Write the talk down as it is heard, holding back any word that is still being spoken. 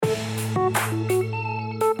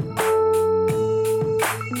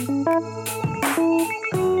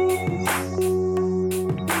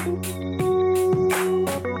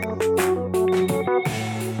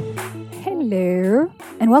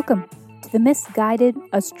Welcome to the Misguided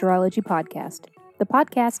Astrology Podcast, the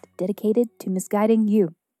podcast dedicated to misguiding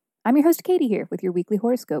you. I'm your host, Katie, here with your weekly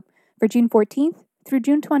horoscope for June 14th through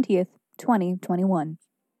June 20th, 2021.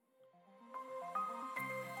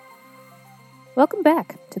 Welcome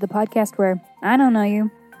back to the podcast where I don't know you,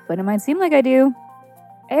 but it might seem like I do.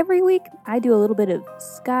 Every week, I do a little bit of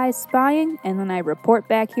sky spying, and then I report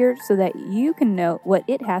back here so that you can know what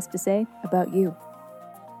it has to say about you.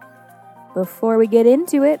 Before we get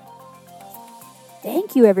into it,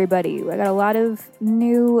 thank you, everybody. I got a lot of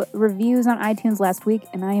new reviews on iTunes last week,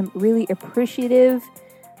 and I am really appreciative.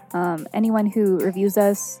 Anyone who reviews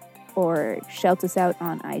us or shouts us out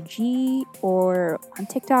on IG or on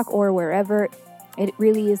TikTok or wherever, it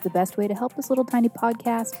really is the best way to help this little tiny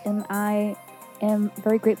podcast, and I am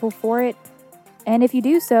very grateful for it. And if you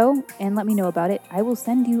do so and let me know about it, I will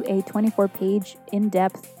send you a 24-page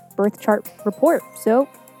in-depth birth chart report. So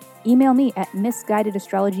email me at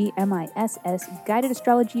misguidedastrology, MISS,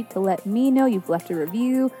 guidedastrology, to let me know you've left a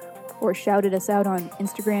review or shouted us out on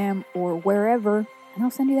Instagram or wherever, and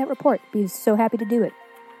I'll send you that report. Be so happy to do it.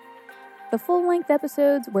 The full-length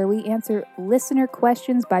episodes where we answer listener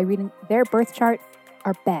questions by reading their birth chart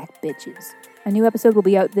are back, bitches. A new episode will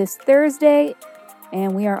be out this Thursday,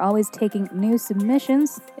 and we are always taking new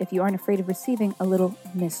submissions. If you aren't afraid of receiving a little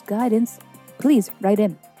misguidance, please write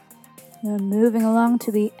in. Now, moving along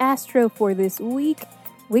to the astro for this week,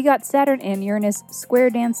 we got Saturn and Uranus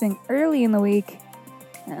square dancing early in the week.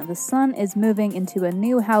 The sun is moving into a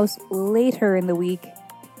new house later in the week,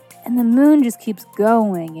 and the moon just keeps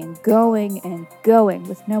going and going and going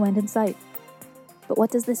with no end in sight. But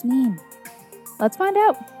what does this mean? Let's find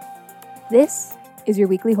out. This is your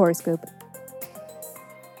weekly horoscope.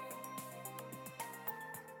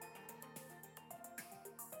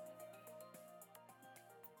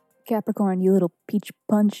 Capricorn, you little peach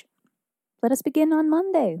punch. Let us begin on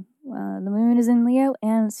Monday. The moon is in Leo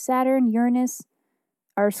and Saturn, Uranus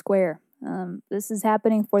are square. This is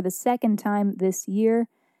happening for the second time this year,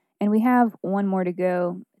 and we have one more to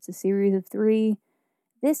go. It's a series of 3.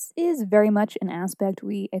 This is very much an aspect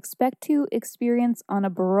we expect to experience on a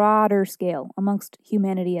broader scale amongst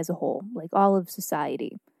humanity as a whole, like all of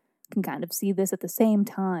society. Can kind of see this at the same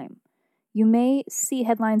time. You may see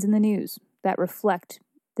headlines in the news that reflect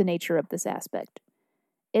the nature of this aspect.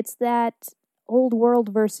 It's that old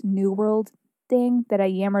world versus new world thing that I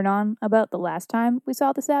yammered on about the last time we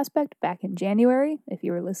saw this aspect back in January, if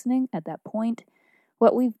you were listening at that point.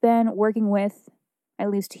 What we've been working with, at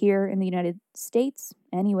least here in the United States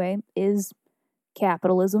anyway, is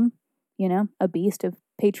capitalism, a beast of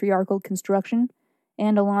patriarchal construction.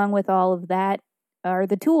 And along with all of that are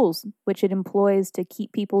the tools which it employs to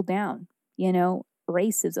keep people down,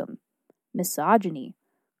 racism, misogyny,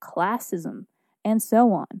 classism, and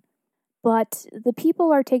so on. But the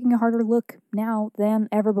people are taking a harder look now than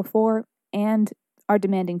ever before and are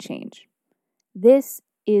demanding change. This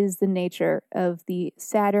is the nature of the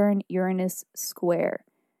Saturn-Uranus square.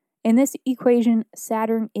 In this equation,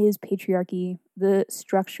 Saturn is patriarchy, the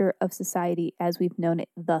structure of society as we've known it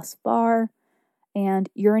thus far, and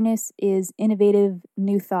Uranus is innovative,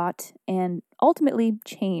 new thought, and ultimately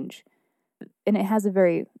change. And it has a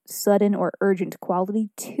very sudden or urgent quality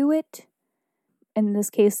to it. In this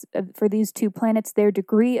case, for these two planets, their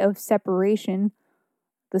degree of separation,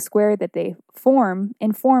 the square that they form,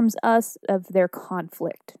 informs us of their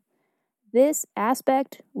conflict. This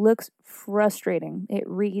aspect looks frustrating. It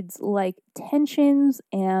reads like tensions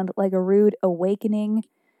and like a rude awakening.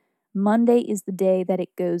 Monday is the day that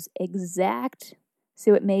it goes exact,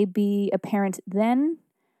 so it may be apparent then.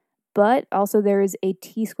 But also there is a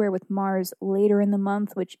T-square with Mars later in the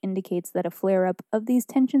month, which indicates that a flare-up of these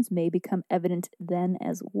tensions may become evident then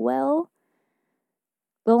as well.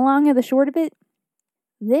 The long and the short of it,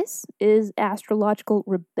 this is astrological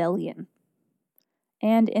rebellion.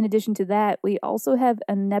 And in addition to that, we also have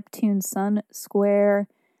a Neptune-Sun square.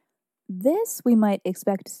 This we might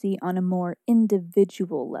expect to see on a more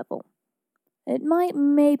individual level. It might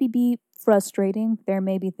maybe be frustrating. There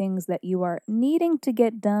may be things that you are needing to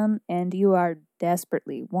get done and you are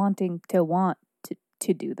desperately wanting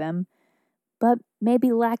to do them, but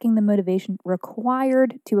maybe lacking the motivation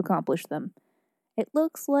required to accomplish them. It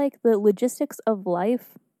looks like the logistics of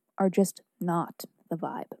life are just not the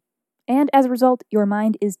vibe. And as a result, your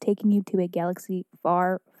mind is taking you to a galaxy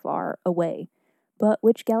far, far away. But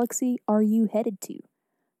which galaxy are you headed to?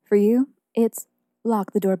 For you, it's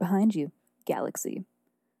lock the door behind you galaxy.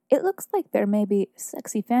 It looks like there may be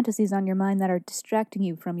sexy fantasies on your mind that are distracting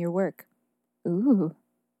you from your work. Ooh.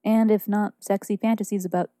 And if not sexy fantasies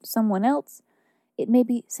about someone else, it may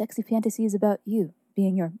be sexy fantasies about you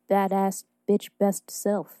being your badass bitch best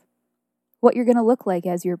self. What you're going to look like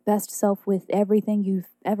as your best self with everything you've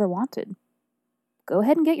ever wanted. Go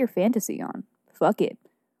ahead and get your fantasy on. Fuck it.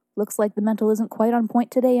 Looks like the mental isn't quite on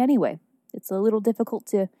point today anyway. It's a little difficult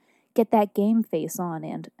to get that game face on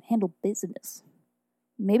and handle business.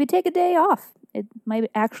 Maybe take a day off. It might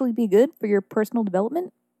actually be good for your personal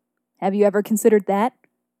development. Have you ever considered that,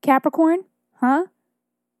 Capricorn? Huh?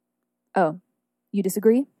 Oh, you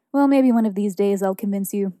disagree? Well, maybe one of these days I'll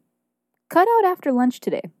convince you. Cut out after lunch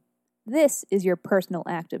today. This is your personal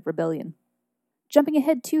act of rebellion. Jumping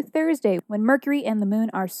ahead to Thursday, when Mercury and the Moon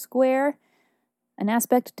are square, an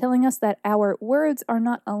aspect telling us that our words are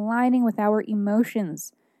not aligning with our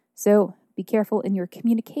emotions. So be careful in your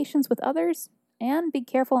communications with others, and be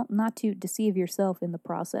careful not to deceive yourself in the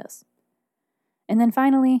process. And then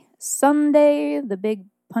finally, Sunday, the big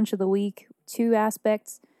punch of the week, 2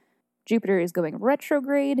 aspects. Jupiter is going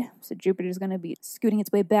retrograde, so Jupiter is going to be scooting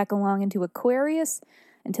its way back along into Aquarius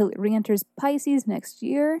until it re-enters Pisces next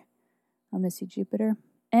year. I'll miss you, Jupiter.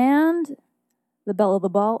 And the belle of the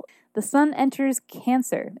ball, the Sun enters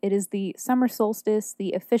Cancer. It is the summer solstice,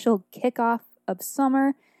 the official kickoff of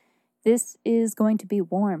summer. This is going to be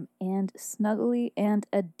warm and snuggly and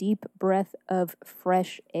a deep breath of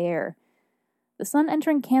fresh air. The Sun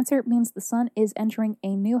entering Cancer means the Sun is entering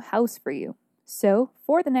a new house for you. So,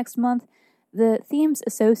 for the next month, the themes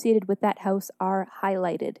associated with that house are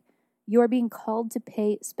highlighted. You are being called to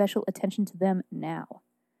pay special attention to them now.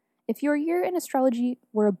 If your year in astrology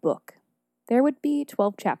were a book, there would be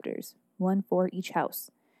 12 chapters, 1 for each house.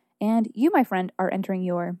 And you, my friend, are entering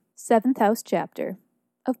your 7th house chapter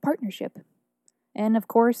of partnership. And of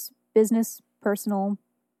course, business, personal,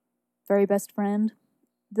 very best friend,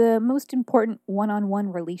 the most important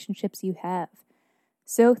one-on-one relationships you have.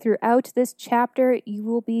 So throughout this chapter, you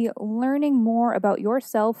will be learning more about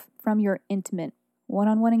yourself from your intimate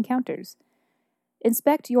one-on-one encounters.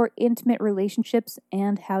 Inspect your intimate relationships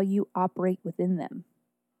and how you operate within them.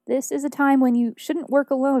 This is a time when you shouldn't work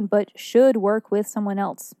alone, but should work with someone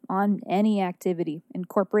else on any activity.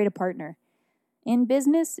 Incorporate a partner. In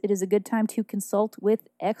business, it is a good time to consult with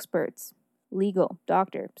experts, legal,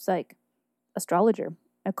 doctor, psych, astrologer,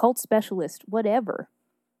 occult specialist, whatever.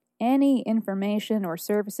 Any information or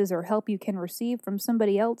services or help you can receive from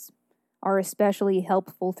somebody else are especially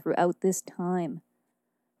helpful throughout this time.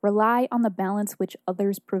 Rely on the balance which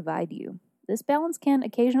others provide you. This balance can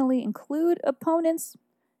occasionally include opponents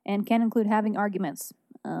and can include having arguments,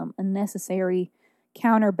 a necessary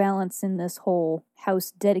counterbalance in this whole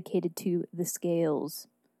house dedicated to the scales.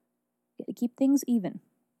 Gotta keep things even.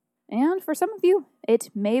 And for some of you, it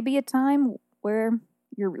may be a time where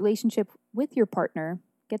your relationship with your partner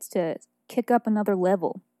gets to kick up another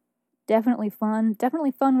level. Definitely fun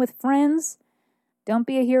with friends. Don't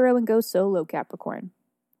be a hero and go solo, Capricorn.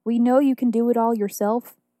 We know you can do it all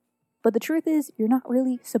yourself, but the truth is you're not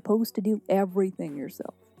really supposed to do everything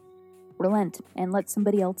yourself. Relent and let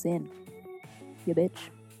somebody else in. You bitch.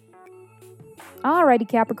 Alrighty,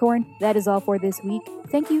 Capricorn, that is all for this week.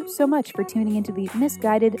 Thank you so much for tuning into the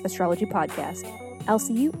Misguided Astrology Podcast. I'll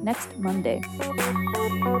see you next Monday.